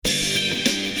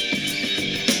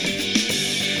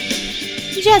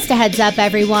Just a heads up,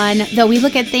 everyone. Though we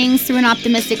look at things through an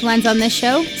optimistic lens on this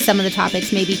show, some of the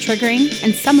topics may be triggering,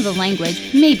 and some of the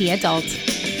language may be adult.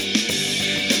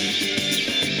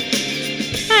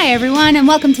 Hi, everyone, and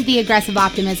welcome to the Aggressive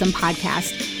Optimism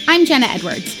Podcast. I'm Jenna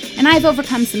Edwards, and I've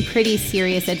overcome some pretty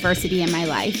serious adversity in my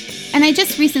life. And I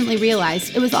just recently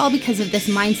realized it was all because of this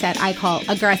mindset I call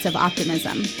aggressive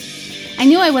optimism. I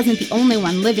knew I wasn't the only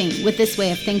one living with this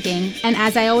way of thinking, and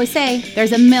as I always say,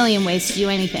 there's a million ways to do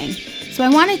anything. So I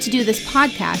wanted to do this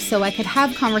podcast so I could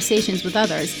have conversations with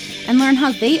others and learn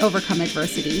how they overcome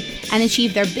adversity and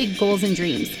achieve their big goals and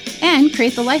dreams and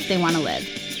create the life they want to live.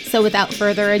 So without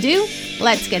further ado,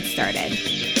 let's get started.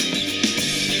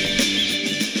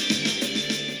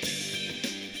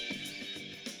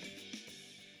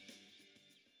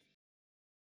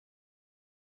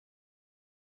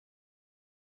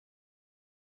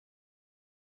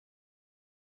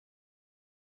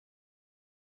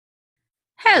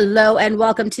 Hello and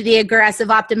welcome to the Aggressive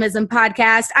Optimism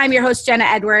Podcast. I'm your host, Jenna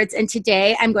Edwards, and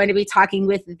today I'm going to be talking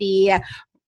with the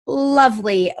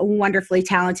lovely, wonderfully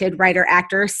talented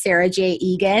writer-actor, Sarah J.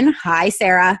 Eagen. Hi,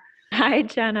 Sarah. Hi,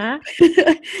 Jenna.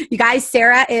 You guys,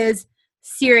 Sarah is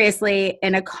seriously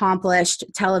an accomplished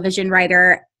television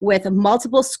writer with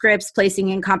multiple scripts placing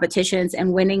in competitions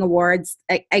and winning awards.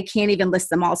 I can't even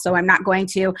list them all, so I'm not going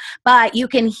to. But you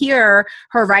can hear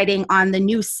her writing on the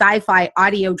new sci-fi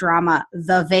audio drama,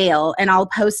 The Veil, and I'll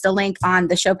post a link on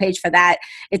the show page for that.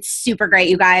 It's super great.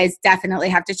 You guys definitely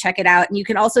have to check it out. And you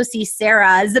can also see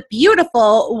Sarah's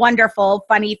beautiful, wonderful,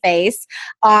 funny face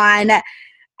on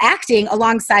acting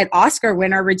alongside Oscar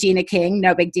winner Regina King,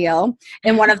 no big deal,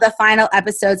 in one of the final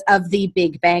episodes of The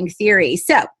Big Bang Theory.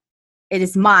 So it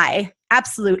is my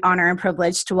absolute honor and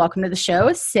privilege to welcome to the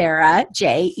show, Sarah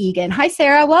J. Eagen. Hi,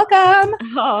 Sarah. Welcome.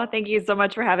 Oh, thank you so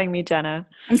much for having me, Jenna.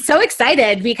 I'm so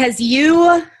excited because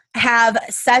you have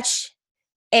such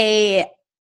a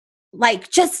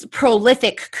just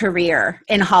prolific career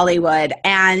in Hollywood.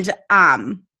 And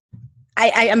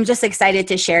I'm just excited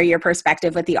to share your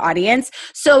perspective with the audience.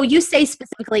 So you say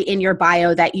specifically in your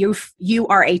bio that you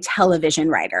are a television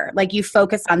writer, like you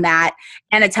focus on that,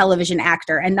 and a television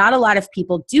actor, and not a lot of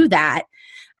people do that.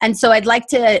 And so I'd like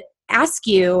to ask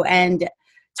you and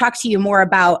talk to you more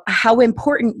about how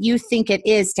important you think it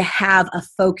is to have a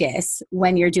focus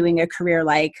when you're doing a career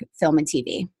like film and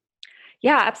TV.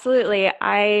 Yeah, absolutely.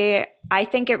 I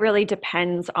think it really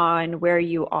depends on where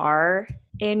you are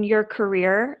in your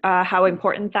career, how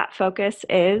important that focus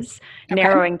is,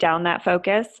 narrowing down that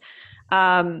focus.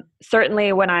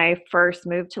 Certainly when I first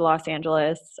moved to Los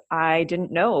Angeles, I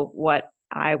didn't know what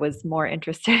I was more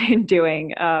interested in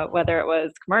doing, whether it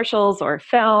was commercials or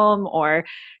film or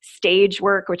stage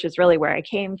work, which is really where I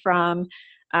came from,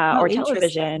 or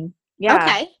television.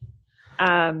 Yeah.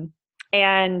 Okay.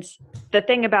 And the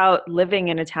thing about living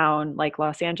in a town like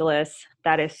Los Angeles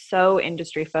that is so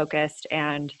industry focused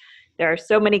and there are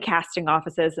so many casting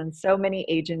offices and so many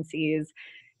agencies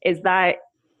is that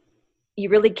you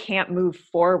really can't move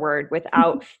forward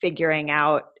without figuring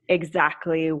out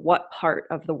exactly what part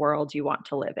of the world you want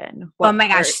to live in. Oh my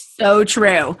gosh, so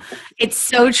true. It's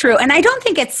so true. And I don't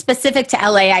think it's specific to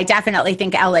LA. I definitely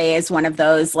think LA is one of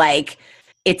those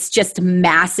it's just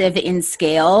massive in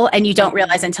scale, and you don't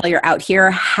realize until you're out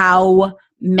here how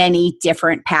many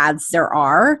different paths there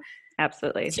are.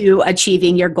 Absolutely. To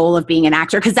achieving your goal of being an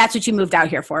actor, because that's what you moved out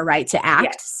here for, right? To act.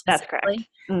 Yes, that's correct.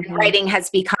 Mm-hmm. Writing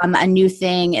has become a new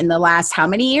thing in the last how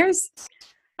many years?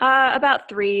 About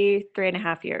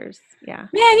 3.5 years. Yeah.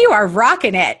 Man, you are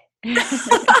rocking it.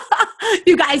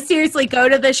 You guys, seriously, go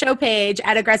to the show page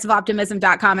at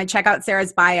aggressiveoptimism.com and check out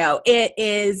Sarah's bio. It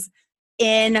is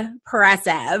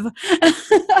impressive.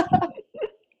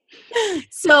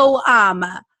 So,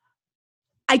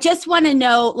 I just want to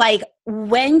know,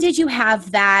 when did you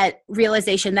have that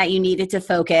realization that you needed to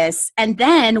focus? And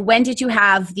then when did you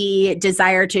have the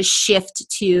desire to shift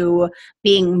to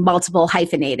being multiple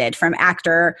hyphenated from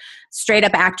actor, straight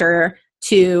up actor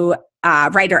to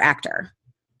writer actor?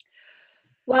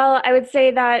 Well, I would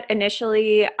say that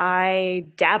initially I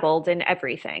dabbled in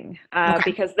everything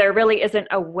because there really isn't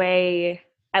a way,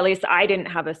 at least I didn't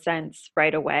have a sense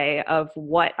right away of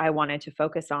what I wanted to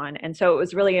focus on. And so it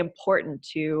was really important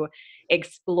to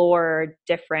explore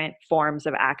different forms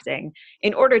of acting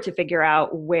in order to figure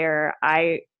out where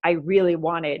I really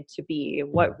wanted to be,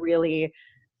 what really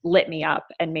lit me up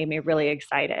and made me really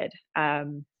excited.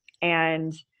 And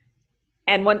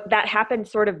when that happened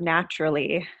sort of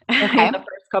naturally in the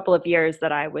first couple of years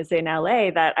that I was in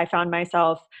LA, that I found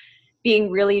myself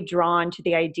being really drawn to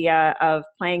the idea of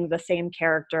playing the same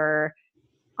character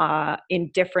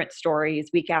in different stories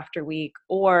week after week,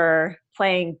 or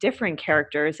playing different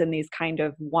characters in these kind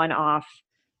of one-off,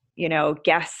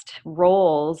 guest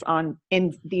roles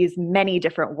in these many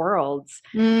different worlds.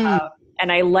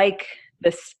 And I like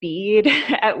the speed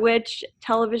at which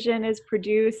television is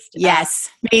produced. Yes,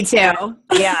 me too.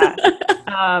 Yeah.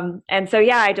 And so,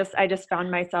 I just found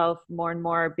myself more and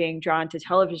more being drawn to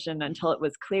television until it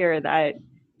was clear that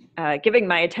giving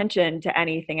my attention to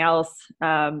anything else,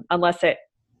 unless it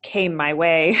came my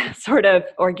way sort of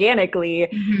organically,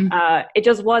 it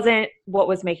just wasn't what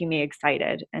was making me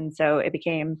excited. And so it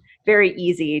became very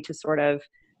easy to sort of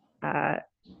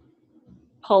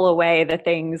pull away the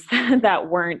things that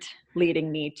weren't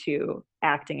leading me to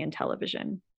acting in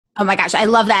television. Oh my gosh, I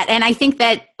love that. And I think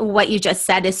that what you just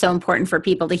said is so important for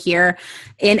people to hear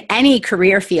in any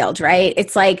career field, right?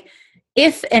 It's like,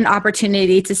 if an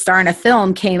opportunity to star in a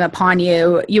film came upon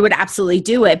you, you would absolutely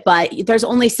do it. But there's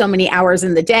only so many hours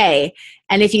in the day.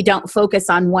 And if you don't focus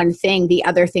on one thing, the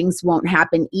other things won't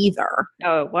happen either.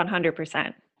 Oh,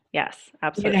 100%. Yes,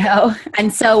 absolutely.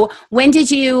 And so when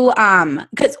did you,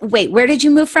 where did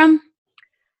you move from?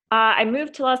 I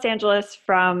moved to Los Angeles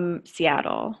from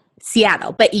Seattle.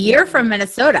 But you're from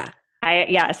Minnesota.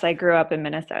 Yes, I grew up in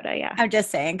Minnesota. Yeah. I'm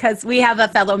just saying, because we have a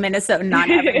fellow Minnesotan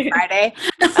on every Friday.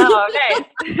 Oh, nice.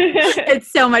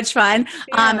 It's so much fun.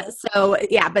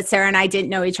 Yeah. But Sarah and I didn't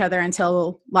know each other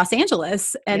until Los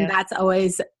Angeles. And that's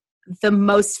always the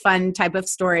most fun type of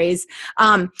stories.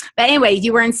 But anyway,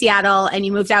 you were in Seattle and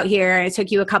you moved out here, and it took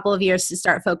you a couple of years to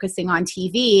start focusing on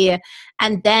TV.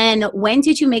 And then when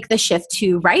did you make the shift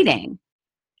to writing?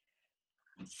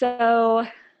 So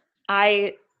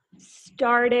I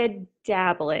started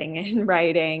dabbling in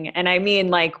writing, and I mean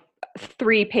like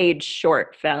 3-page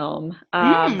short film,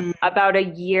 about a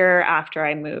year after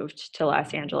I moved to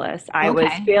Los Angeles. I was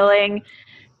feeling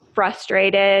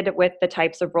frustrated with the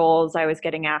types of roles I was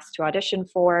getting asked to audition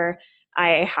for.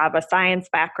 I have a science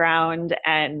background,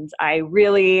 and I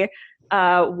really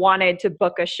wanted to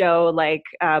book a show like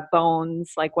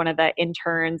Bones, like one of the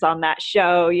interns on that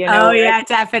show, Oh yeah,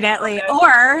 definitely.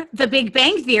 Or The Big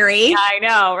Bang Theory. I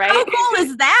know, right? How cool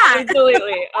is that?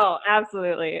 Absolutely. Oh,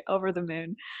 absolutely. Over the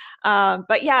moon.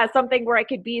 But yeah, something where I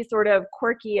could be sort of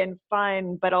quirky and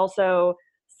fun, but also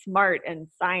smart and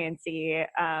sciencey.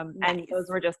 And those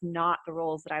were just not the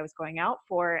roles that I was going out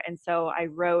for. And so I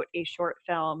wrote a short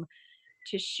film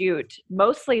to shoot,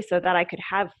 mostly so that I could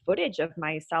have footage of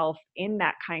myself in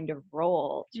that kind of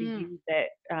role to use it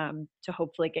to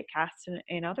hopefully get cast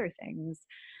in other things.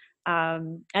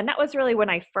 And that was really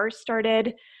when I first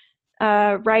started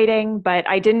writing, but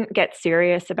I didn't get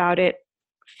serious about it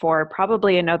for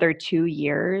probably another 2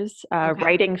 years.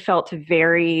 Writing felt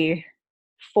very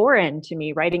foreign to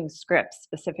me. Writing scripts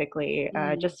specifically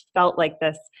just felt like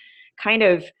this kind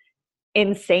of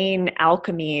insane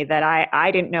alchemy that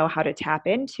I didn't know how to tap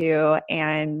into.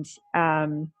 And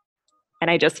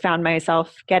I just found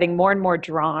myself getting more and more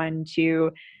drawn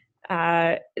to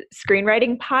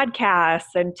screenwriting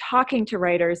podcasts and talking to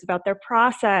writers about their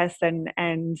process. And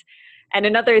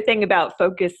another thing about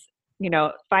focus,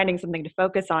 finding something to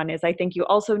focus on is I think you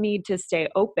also need to stay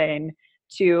open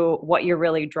to what you're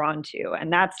really drawn to.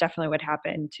 And that's definitely what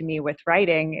happened to me with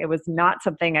writing. It was not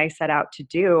something I set out to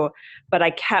do, but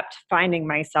I kept finding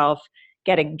myself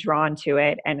getting drawn to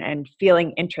it and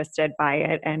feeling interested by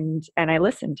it. And I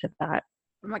listened to that.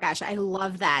 Oh my gosh, I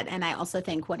love that. And I also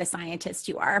think what a scientist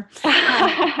you are.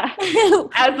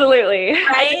 Absolutely.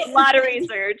 Right? A lot of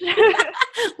research.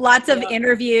 Lots of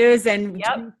interviews and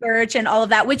research and all of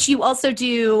that, which you also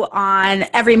do on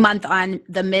every month on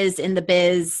the Ms. in the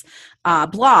Biz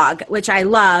blog, which I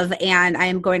love. And I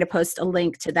am going to post a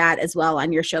link to that as well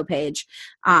on your show page.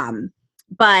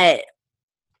 But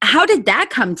how did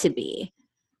that come to be?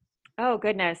 Oh,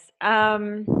 goodness.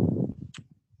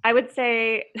 I would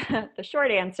say the short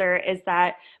answer is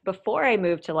that before I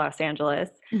moved to Los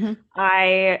Angeles,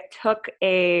 I took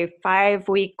a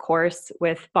 5-week course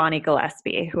with Bonnie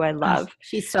Gillespie, who I love. Oh,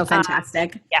 she's so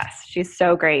fantastic. Yes, she's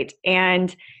so great.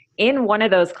 And in one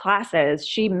of those classes,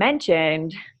 she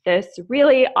mentioned this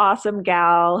really awesome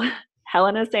gal,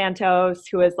 Helena Santos,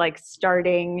 who is like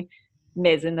starting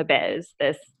Ms. in the Biz,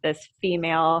 this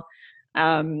female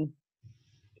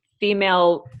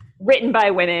written by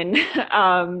women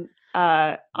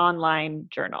online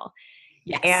journal.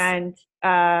 Yes. And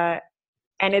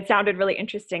it sounded really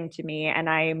interesting to me. And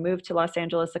I moved to Los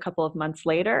Angeles a couple of months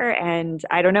later. And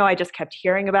I don't know, I just kept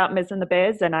hearing about Ms. in the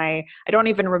Biz. And I don't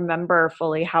even remember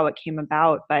fully how it came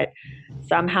about, but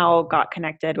somehow got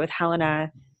connected with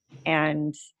Helena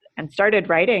and started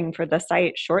writing for the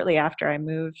site shortly after I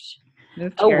moved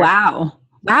Oh, here. wow.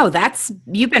 Wow,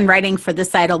 you've been writing for the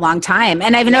site a long time.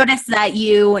 And I've noticed that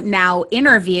you now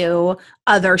interview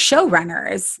other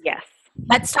showrunners. Yes.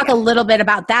 Let's talk a little bit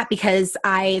about that, because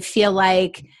I feel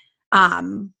like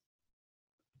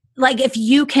if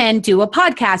you can do a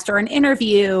podcast or an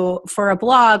interview for a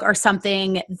blog or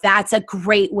something, that's a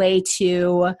great way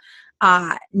to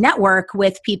network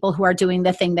with people who are doing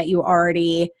the thing that you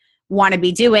already want to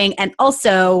be doing, and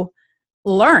also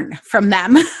learn from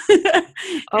them in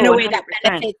a way that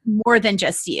benefits more than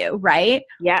just you, right?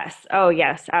 Yes. Oh,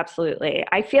 yes, absolutely.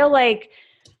 I feel like,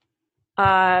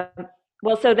 so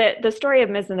the story of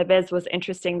Ms. in the Biz was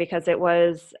interesting because it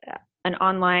was an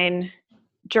online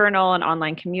journal, an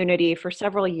online community for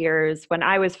several years when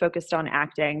I was focused on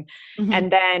acting. Mm-hmm.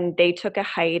 And then they took a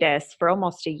hiatus for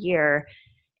almost a year.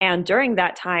 And during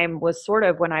that time was sort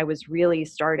of when I was really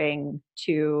starting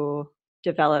to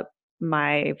develop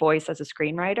my voice as a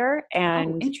screenwriter.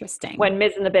 And interesting. When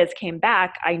Ms. in the Biz came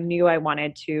back, I knew I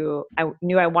wanted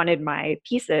my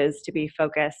pieces to be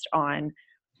focused on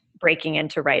breaking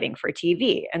into writing for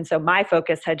TV. And so my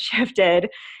focus had shifted,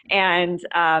 and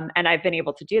I've been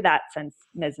able to do that since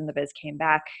Ms. in the Biz came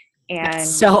back. And that's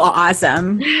so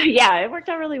awesome. Yeah, it worked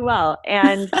out really well.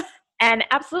 And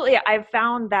absolutely, I've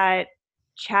found that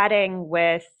chatting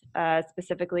with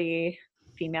specifically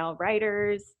female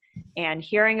writers and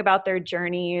hearing about their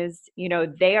journeys,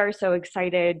 they are so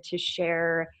excited to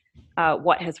share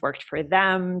what has worked for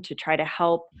them, to try to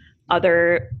help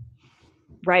other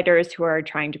writers who are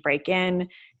trying to break in,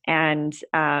 and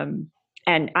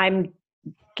I'm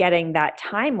getting that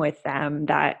time with them,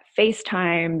 that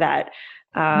FaceTime, that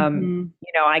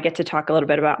I get to talk a little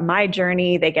bit about my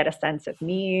journey. They get a sense of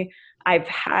me. I've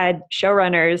had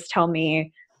showrunners tell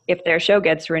me if their show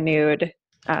gets renewed,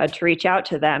 to reach out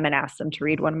to them and ask them to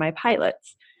read one of my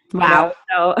pilots. Wow.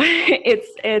 So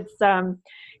it's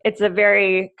a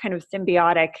very kind of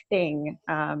symbiotic thing,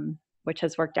 which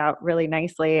has worked out really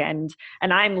nicely. And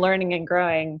I'm learning and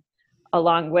growing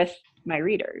along with my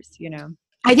readers,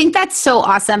 I think that's so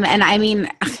awesome. And I mean,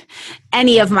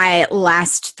 any of my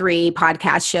last 3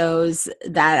 podcast shows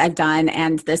that I've done,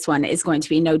 and this one is going to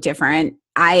be no different.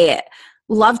 I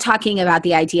love talking about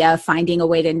the idea of finding a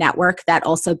way to network that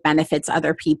also benefits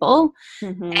other people.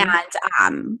 Mm-hmm.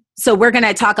 And so we're going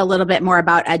to talk a little bit more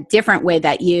about a different way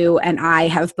that you and I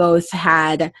have both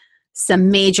had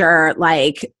some major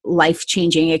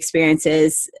life-changing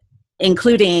experiences,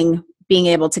 including being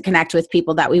able to connect with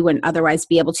people that we wouldn't otherwise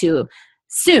be able to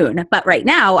soon. But right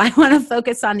now I want to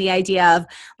focus on the idea of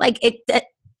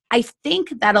I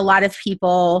think that a lot of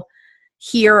people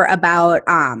hear about,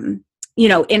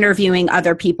 interviewing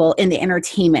other people in the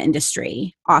entertainment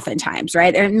industry oftentimes,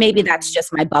 right? And maybe that's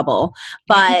just my bubble,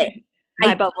 but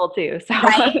my bubble too. So.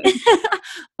 Right?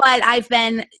 But I've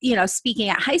been, speaking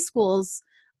at high schools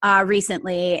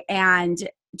recently, and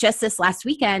just this last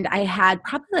weekend, I had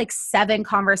probably 7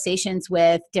 conversations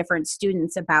with different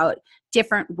students about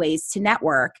different ways to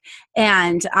network.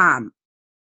 And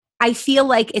I feel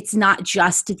like it's not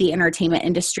just the entertainment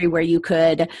industry where you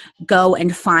could go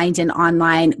and find an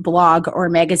online blog or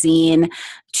magazine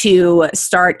to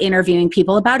start interviewing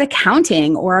people about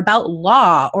accounting or about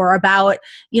law or about,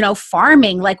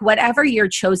 farming, whatever your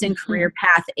chosen career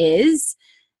path is.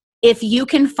 If you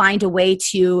can find a way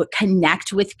to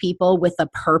connect with people with a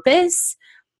purpose,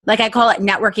 I call it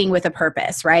networking with a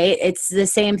purpose, right? It's the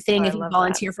same thing if you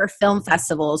volunteer for film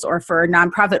festivals or for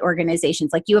nonprofit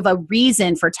organizations. You have a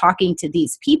reason for talking to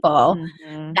these people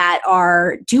that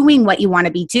are doing what you want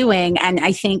to be doing. And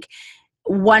I think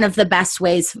one of the best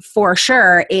ways for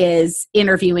sure is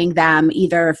interviewing them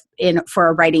either for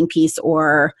a writing piece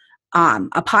or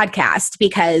a podcast,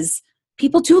 because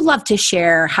people do love to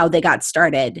share how they got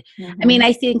started. I mean,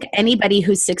 I think anybody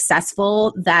who's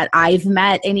successful that I've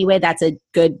met anyway, that's a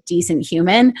good, decent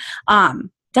human,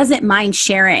 doesn't mind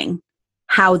sharing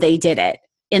how they did it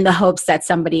in the hopes that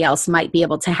somebody else might be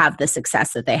able to have the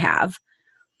success that they have.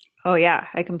 Oh yeah,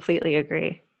 I completely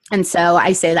agree. And so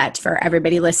I say that for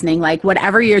everybody listening,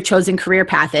 whatever your chosen career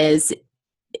path is,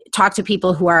 talk to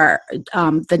people who are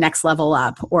the next level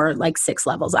up, or 6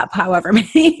 levels up, however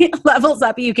many levels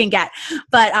up you can get.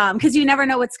 But because you never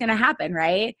know what's going to happen,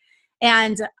 right?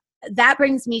 And that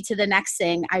brings me to the next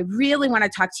thing. I really want to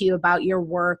talk to you about your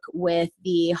work with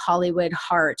the Hollywood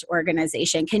Heart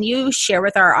organization. Can you share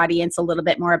with our audience a little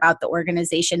bit more about the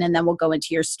organization, and then we'll go into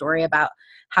your story about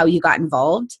how you got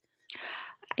involved?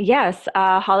 Yes,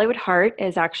 Hollywood Heart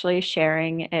is actually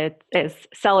celebrating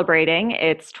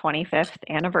its 25th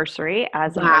anniversary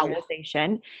as an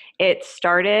organization. It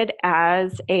started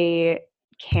as a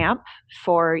camp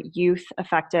for youth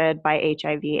affected by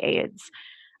HIV/AIDS.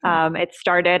 It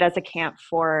started as a camp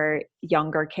for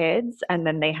younger kids, and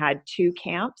then they had two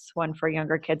camps, one for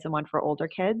younger kids and one for older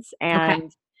kids.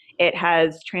 And it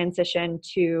has transitioned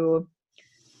to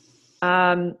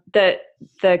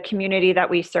the community that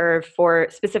we serve for,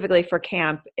 specifically for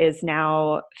camp, is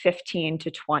now 15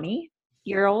 to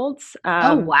 20-year-olds.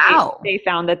 Oh, wow. They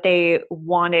found that they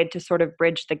wanted to sort of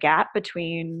bridge the gap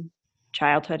between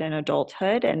childhood and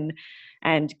adulthood, and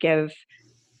give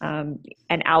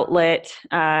an outlet,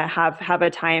 have a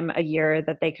time a year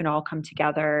that they can all come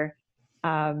together.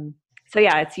 So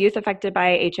yeah, it's youth affected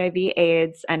by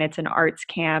HIV/AIDS, and it's an arts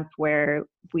camp where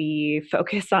we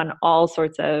focus on all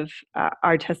sorts of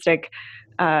artistic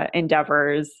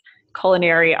endeavors,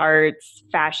 culinary arts,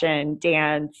 fashion,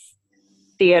 dance,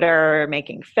 theater,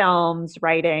 making films,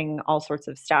 writing, all sorts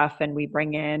of stuff. And we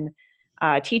bring in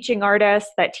teaching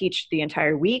artists that teach the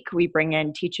entire week. We bring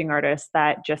in teaching artists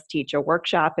that just teach a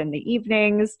workshop in the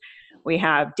evenings. We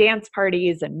have dance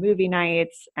parties and movie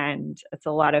nights, and it's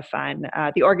a lot of fun.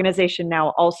 The organization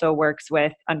now also works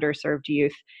with underserved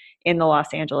youth in the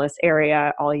Los Angeles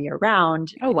area all year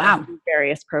round. Oh, wow.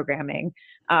 Various programming.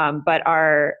 But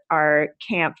our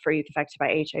camp for youth affected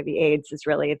by HIV/AIDS is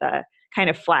really the kind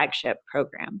of flagship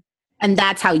program. And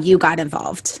that's how you got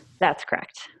involved. That's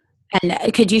correct.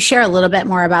 And could you share a little bit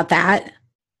more about that?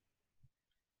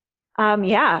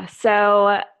 Yeah.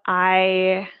 So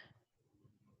I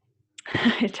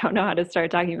don't know how to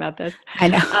start talking about this. I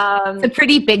know. It's a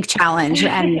pretty big challenge,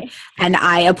 and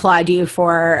I applaud you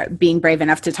for being brave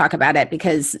enough to talk about it,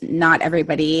 because not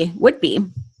everybody would be.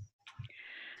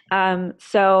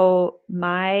 So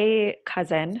my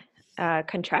cousin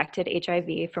contracted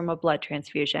HIV from a blood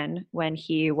transfusion when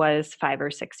he was 5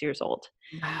 or 6 years old.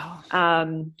 Wow.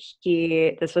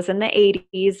 This was in the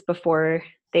 80s, before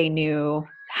they knew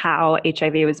how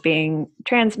HIV was being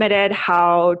transmitted,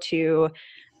 how to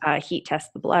heat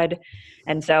test the blood.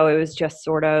 And so it was just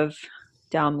sort of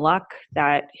dumb luck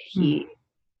that he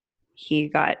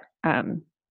got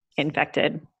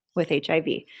infected with HIV.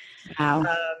 Wow.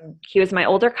 He was my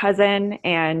older cousin,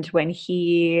 and when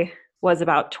he was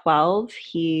about 12,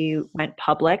 he went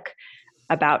public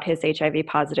about his HIV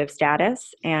positive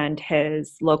status, and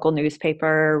his local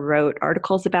newspaper wrote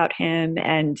articles about him,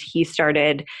 and he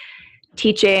started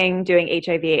teaching, doing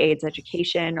HIV/AIDS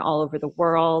education all over the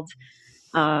world.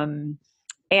 And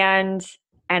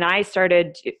I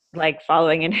started like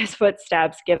following in his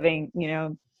footsteps, doing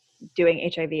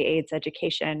HIV/AIDS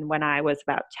education when I was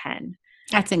about 10.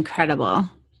 That's incredible.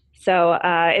 So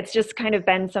it's just kind of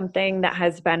been something that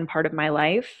has been part of my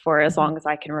life for as long as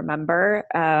I can remember.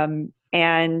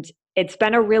 And it's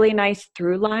been a really nice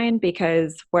through line,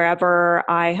 because wherever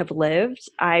I have lived,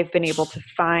 I've been able to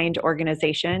find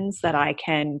organizations that I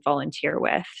can volunteer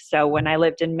with. So when I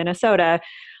lived in Minnesota,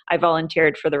 I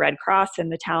volunteered for the Red Cross in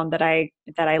the town that I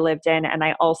lived in. And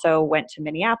I also went to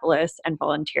Minneapolis and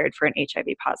volunteered for an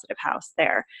HIV positive house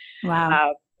there.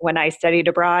 Wow. When I studied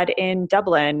abroad in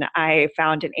Dublin, I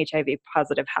found an HIV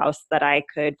positive house that I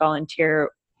could volunteer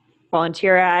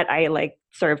at. I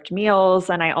served meals,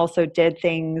 and I also did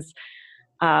things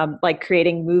like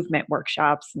creating movement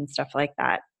workshops and stuff like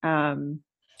that.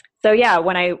 So yeah,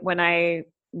 when I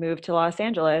moved to Los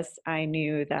Angeles, I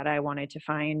knew that I wanted to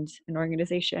find an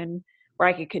organization where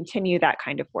I could continue that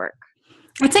kind of work.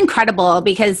 It's incredible,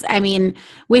 because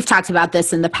we've talked about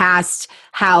this in the past,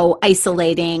 how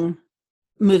isolating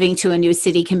moving to a new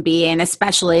city can be, and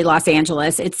especially Los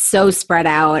Angeles. It's so spread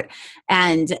out,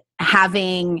 and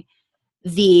having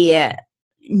the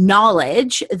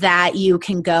knowledge that you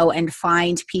can go and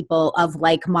find people of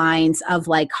like minds, of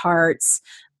like hearts,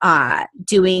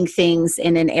 doing things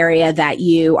in an area that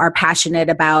you are passionate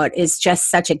about is just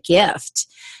such a gift.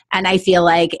 And I feel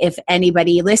like if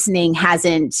anybody listening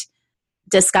hasn't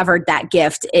discovered that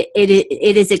gift,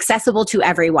 it is accessible to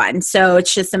everyone. So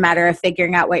it's just a matter of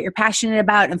figuring out what you're passionate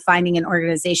about and finding an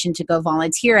organization to go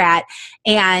volunteer at.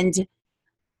 And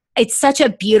it's such a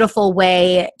beautiful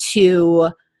way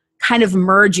to kind of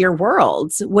merge your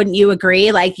worlds. Wouldn't you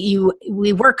agree?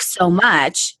 We work so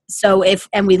much.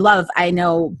 I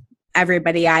know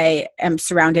everybody I am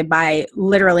surrounded by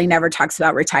literally never talks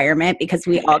about retirement, because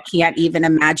we all can't even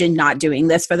imagine not doing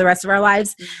this for the rest of our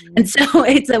lives. Mm-hmm. And so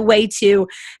it's a way to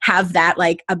have that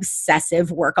obsessive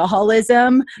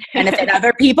workaholism benefit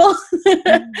other people,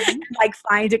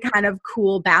 find a kind of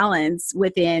cool balance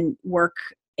within work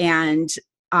and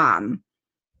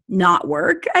not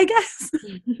work, I guess.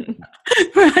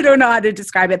 I don't know how to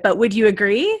describe it, but would you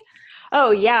agree?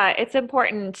 Oh yeah, it's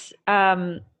important.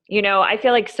 I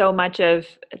feel like so much of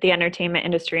the entertainment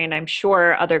industry, and I'm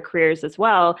sure other careers as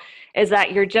well, is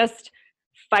that you're just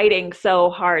fighting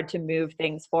so hard to move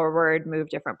things forward, move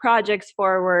different projects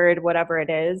forward, whatever it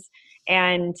is,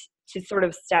 and to sort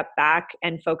of step back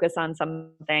and focus on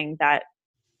something that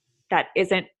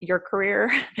isn't your career,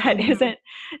 that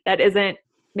isn't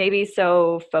maybe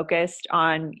so focused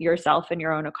on yourself and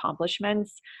your own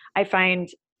accomplishments, I find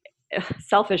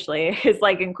selfishly is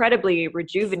like incredibly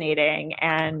rejuvenating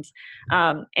and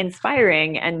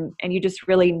inspiring, and you just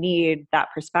really need that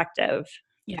perspective.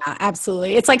 Yeah,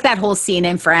 absolutely. It's like that whole scene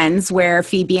in Friends where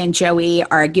Phoebe and Joey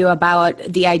argue about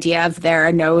the idea of there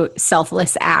are no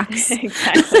selfless acts.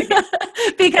 Exactly.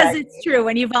 Because it's true.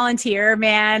 When you volunteer,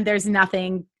 man, there's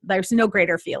no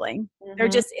greater feeling. There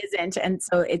just isn't. And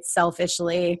so it's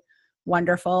selfishly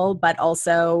wonderful, but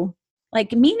also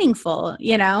like meaningful,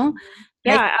 you know?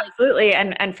 Yeah, absolutely.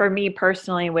 And for me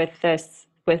personally with this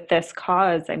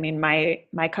cause, I mean,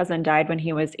 my cousin died when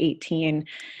he was 18.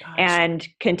 Gosh. And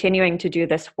continuing to do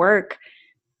this work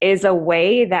is a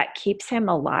way that keeps him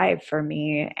alive for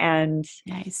me. And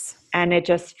nice. And it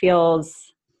just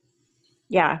feels,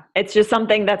 it's just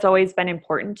something that's always been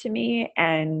important to me.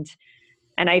 And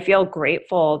I feel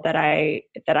grateful that I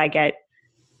get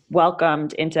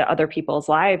welcomed into other people's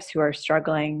lives who are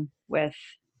struggling with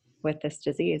this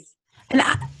disease. And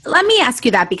let me ask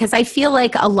you that, because I feel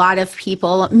like a lot of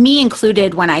people, me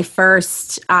included, when I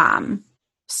first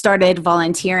started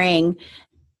volunteering,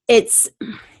 it's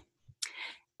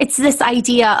this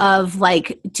idea of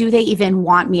like, do they even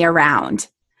want me around?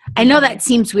 I know that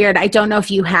seems weird. I don't know if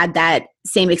you had that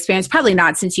same experience. Probably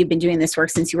not, since you've been doing this work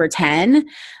since you were 10.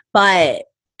 But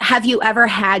have you ever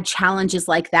had challenges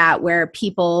like that where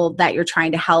people that you're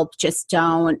trying to help just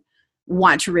don't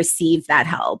want to receive that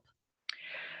help?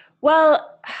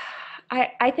 Well,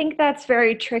 I think that's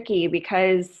very tricky,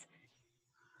 because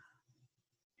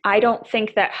I don't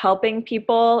think that helping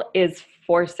people is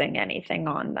forcing anything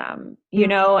on them, you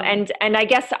know, and I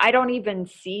guess I don't even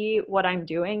see what I'm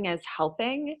doing as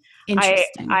helping.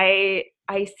 Interesting. I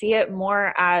see it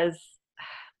more as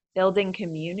building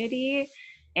community,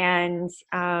 and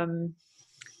I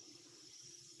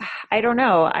don't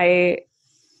know.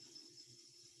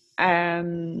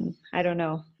 I don't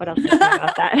know what else to say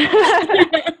about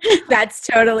that. That's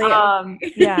totally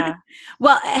yeah.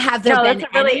 Well, have there been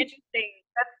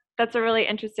that's a really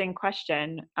interesting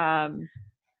question.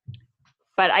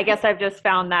 But I guess I've just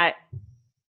found that,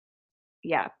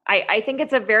 I think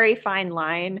it's a very fine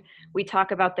line. We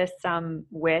talk about this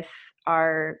with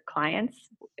our clients,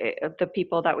 the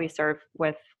people that we serve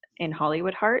with in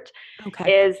Hollywood Heart,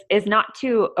 is not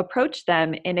to approach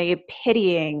them in a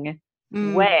pitying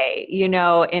way, you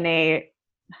know, in a,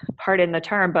 pardon the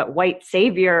term, but white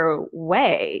savior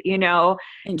way, you know.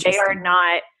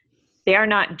 They are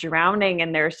not drowning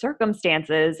in their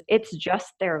circumstances. It's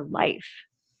just their life.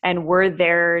 And we're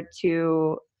there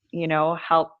to, you know,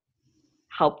 help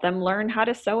them learn how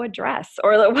to sew a dress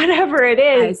or whatever it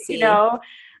is, you know.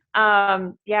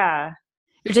 You're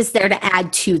just there to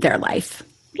add to their life.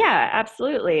 Yeah,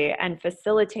 absolutely. And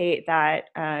facilitate that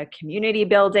community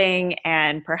building,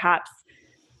 and perhaps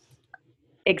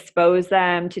expose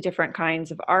them to different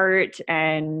kinds of art,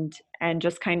 and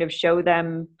just kind of show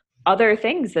them other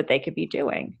things that they could be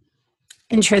doing.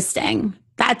 Interesting.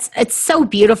 It's so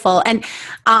beautiful. And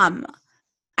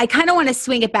I kind of want to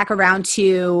swing it back around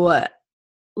to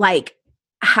like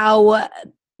how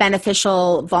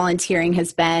beneficial volunteering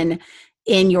has been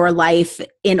in your life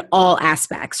in all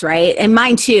aspects, right? And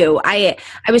mine too. I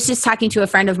was just talking to a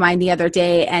friend of mine the other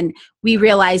day, and we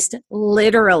realized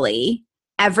literally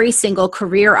every single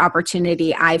career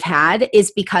opportunity I've had is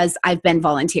because I've been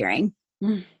volunteering.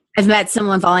 I've met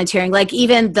someone volunteering. Like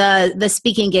even the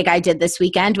speaking gig I did this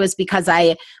weekend was because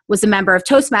I was a member of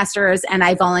Toastmasters, and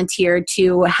I volunteered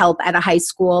to help at a high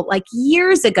school like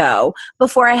years ago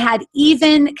before I had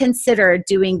even considered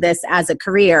doing this as a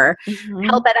career.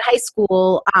 Help at a high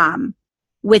school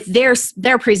with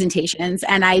their presentations.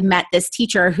 And I met this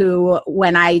teacher who,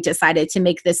 when I decided to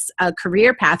make this a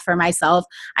career path for myself,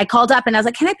 I called up and I was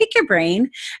like, can I pick your brain?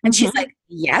 And she's like,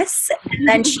 yes. And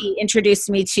then she introduced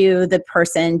me to the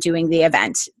person doing the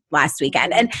event last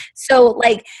weekend. And so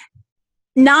like,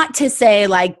 not to say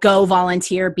like go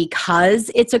volunteer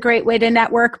because it's a great way to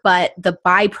network, but the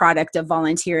byproduct of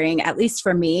volunteering, at least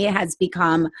for me, has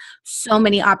become so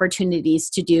many opportunities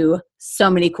to do so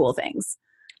many cool things.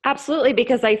 Absolutely,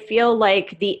 because I feel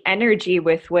like the energy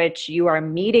with which you are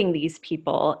meeting these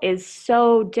people is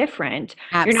so different.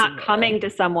 Absolutely. You're not coming to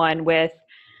someone with,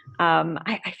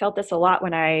 I felt this a lot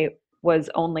when I was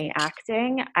only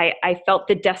acting. I felt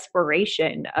the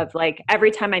desperation of like, every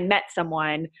time I met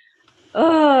someone,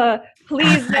 oh,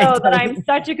 please I know that I'm totally-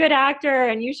 such a good actor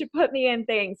and you should put me in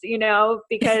things,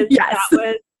 because yes.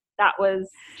 that was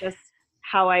just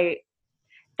how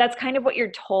that's kind of what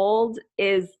you're told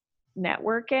is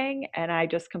networking. And I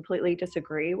just completely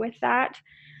disagree with that.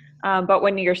 But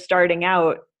when you're starting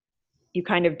out, you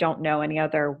kind of don't know any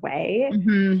other way.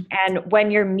 Mhm. And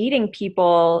when you're meeting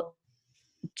people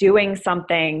doing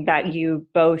something that you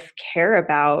both care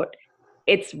about,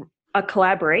 it's a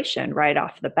collaboration right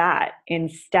off the bat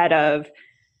instead of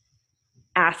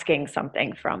asking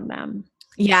something from them.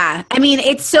 Yeah. I mean,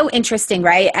 it's so interesting,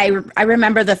 right? I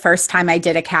remember the first time I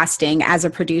did a casting as a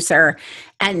producer,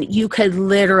 and you could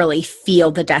literally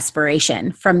feel the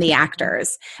desperation from the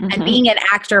actors. And Mm-hmm. being an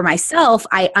actor myself,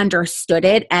 I understood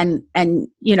it and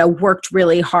worked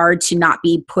really hard to not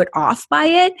be put off by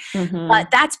it. Mm-hmm.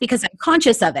 But that's because I'm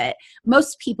conscious of it.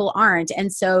 Most people aren't.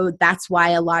 And so that's why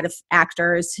a lot of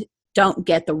actors don't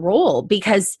get the role,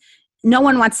 because no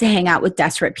one wants to hang out with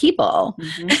desperate people.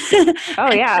 Mm-hmm. Oh,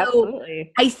 And yeah, so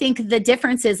absolutely. I think the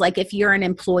difference is, like, if you're an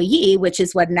employee, which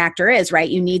is what an actor is, right?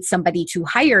 You need somebody to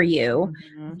hire you.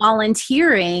 Mm-hmm.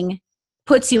 Volunteering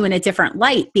puts you in a different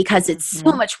light because it's so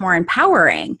Mm-hmm. much more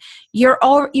empowering. You're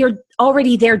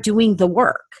already there doing the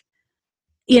work.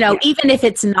 Yeah. Even if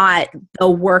it's not the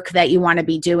work that you want to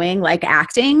be doing, like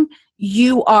acting,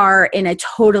 you are in a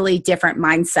totally different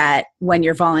mindset when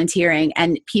you're volunteering,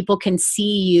 and people can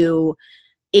see you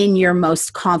in your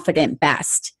most confident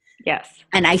best. Yes.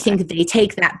 And I think they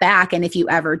take that back. And if you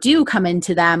ever do come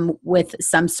into them with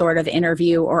some sort of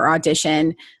interview or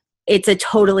audition, it's a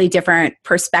totally different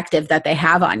perspective that they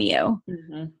have on you.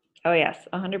 Mm-hmm. Oh, yes,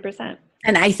 100%.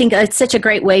 And I think it's such a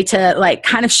great way to, like,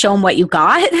 kind of show them what you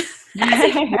got as a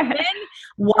human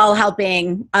while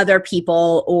helping other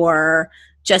people or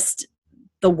just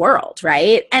the world,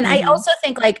 right? And I Mm-hmm. also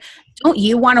think, like, don't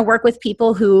you want to work with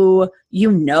people who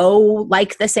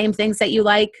like the same things that you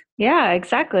like? Yeah,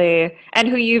 exactly. And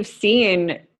who you've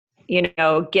seen,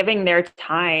 giving their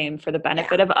time for the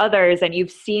benefit Yeah. of others, and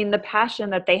you've seen the passion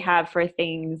that they have for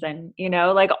things, and,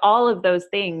 like all of those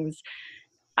things,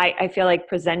 I feel like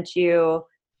present you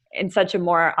in such a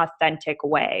more authentic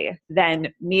way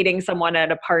than meeting someone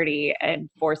at a party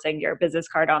and forcing your business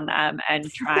card on them and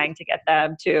trying to get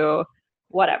them to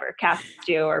whatever, cast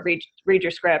you or read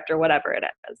your script or whatever it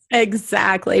is.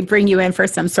 Exactly. Bring you in for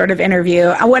some sort of interview.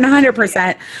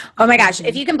 100%. Oh my gosh.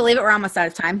 If you can believe it, we're almost out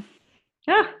of time.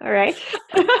 Ah, all right.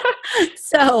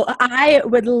 So I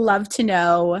would love to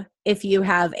know if you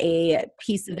have a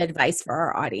piece of advice for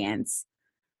our audience.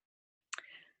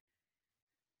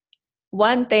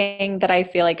 One thing that I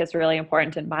feel like is really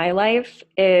important in my life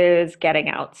is getting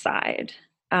outside.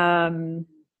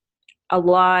 A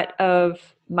lot of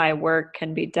my work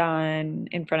can be done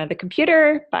in front of the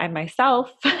computer by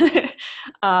myself.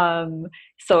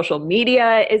 Social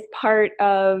media is part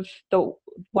of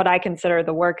what I consider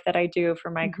the work that I do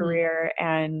for my career,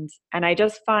 and I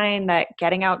just find that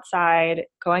getting outside,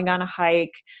 going on a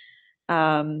hike,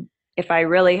 if I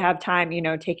really have time,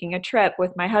 taking a trip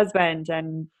with my husband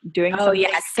and doing Oh, something.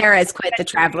 yes. Sarah's quite the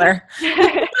traveler.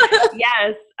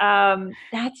 Yes.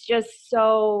 That's just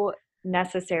so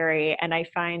necessary. And I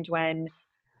find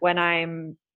when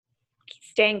I'm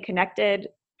staying connected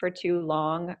for too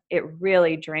long, it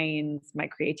really drains my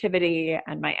creativity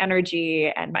and my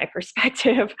energy and my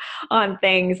perspective on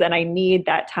things. And I need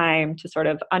that time to sort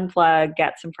of unplug,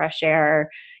 get some fresh air,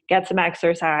 get some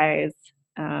exercise.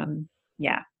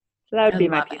 Yeah. So that would I be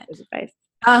my love piece it. of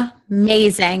advice.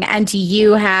 Amazing. And do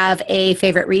you have a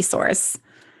favorite resource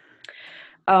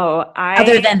Oh,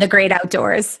 other than the great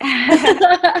outdoors?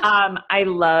 I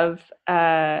love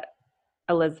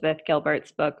Elizabeth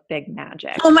Gilbert's book, Big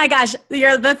Magic. Oh my gosh,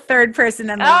 you're the third person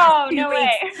in the last Oh, 2 no weeks.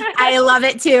 way. I love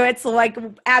it too. It's like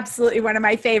absolutely one of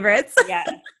my favorites. Yes.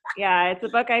 Yeah, it's a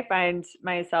book I find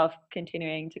myself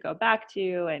continuing to go back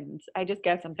to, and I just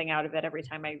get something out of it every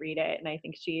time I read it. And I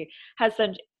think she has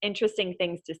some interesting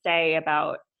things to say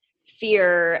about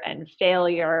fear and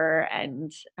failure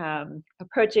and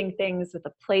approaching things with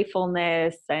a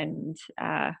playfulness. And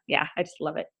yeah, I just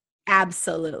love it.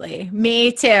 Absolutely.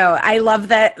 Me too. I love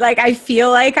that. Like, I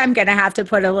feel like I'm going to have to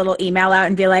put a little email out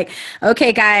and be like,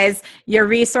 okay, guys, your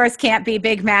resource can't be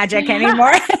big magic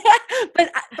anymore. but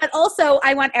also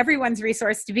I want everyone's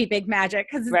resource to be big magic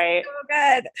because it's Right. so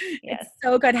good. Yes. It's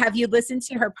so good. Have you listened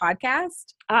to her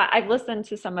podcast? I've listened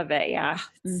to some of it. Yeah.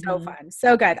 It's so fun.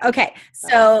 So good. Okay.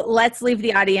 So let's leave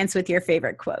the audience with your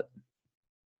favorite quote.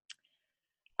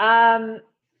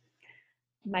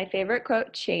 My favorite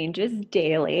quote changes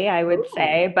daily, I would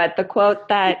say, but the quote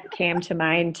that came to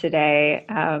mind today,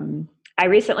 I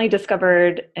recently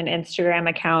discovered an Instagram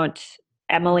account,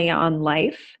 Emily on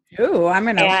Life. Ooh, I'm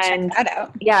going to check that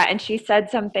out. Yeah. And she said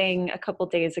something a couple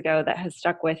days ago that has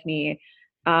stuck with me.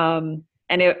 I'm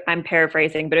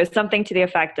paraphrasing, but it was something to the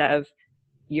effect of,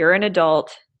 you're an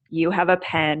adult, you have a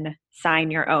pen,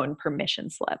 sign your own permission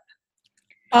slip.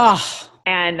 Oh.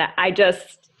 And I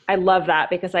love that,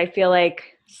 because I feel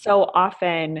like so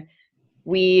often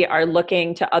we are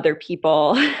looking to other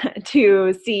people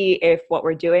to see if what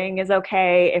we're doing is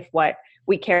okay, if what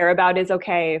we care about is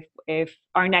okay, if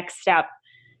our next step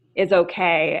is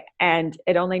okay. And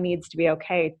it only needs to be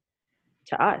okay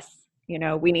to us. You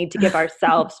know, we need to give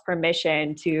ourselves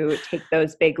permission to take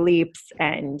those big leaps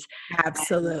and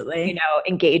absolutely, you know,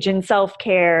 engage in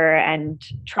self-care and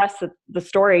trust the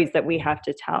stories that we have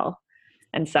to tell.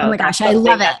 And so, oh my gosh, I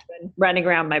love it. Been running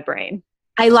around my brain.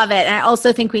 I love it. And I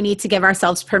also think we need to give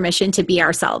ourselves permission to be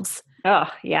ourselves. Oh,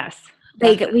 yes.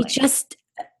 Like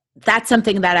that's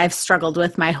something that I've struggled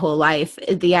with my whole life.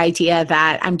 The idea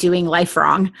that I'm doing life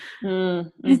wrong.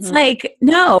 Mm-hmm. It's like,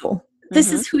 no,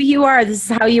 this is who you are. This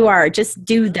is how you are. Just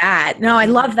do that. No, I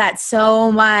love that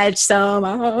so much, so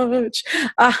much.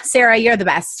 Sarah, you're the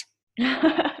best.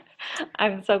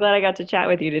 I'm so glad I got to chat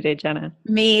with you today, Jenna.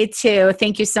 Me too.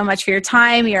 Thank you so much for your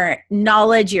time, your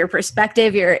knowledge, your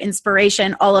perspective, your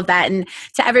inspiration, all of that. And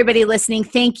to everybody listening,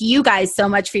 thank you guys so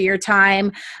much for your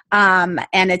time and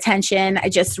attention. I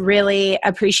just really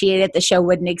appreciate it. The show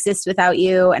wouldn't exist without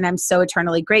you, and I'm so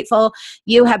eternally grateful.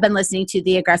 You have been listening to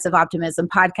the Aggressive Optimism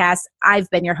Podcast. I've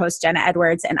been your host, Jenna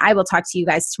Edwards, and I will talk to you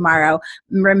guys tomorrow.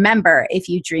 Remember, if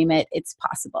you dream it, it's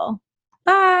possible.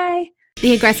 Bye.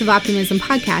 The Aggressive Optimism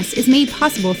Podcast is made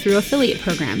possible through affiliate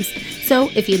programs. So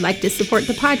if you'd like to support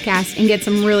the podcast and get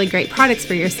some really great products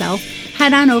for yourself,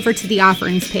 head on over to the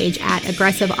offerings page at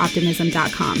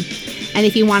aggressiveoptimism.com. And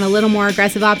if you want a little more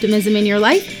aggressive optimism in your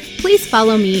life, please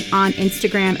follow me on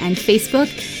Instagram and Facebook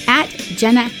at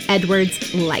Jenna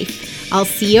Edwards Life. I'll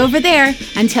see you over there.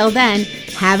 Until then,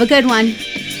 have a good one.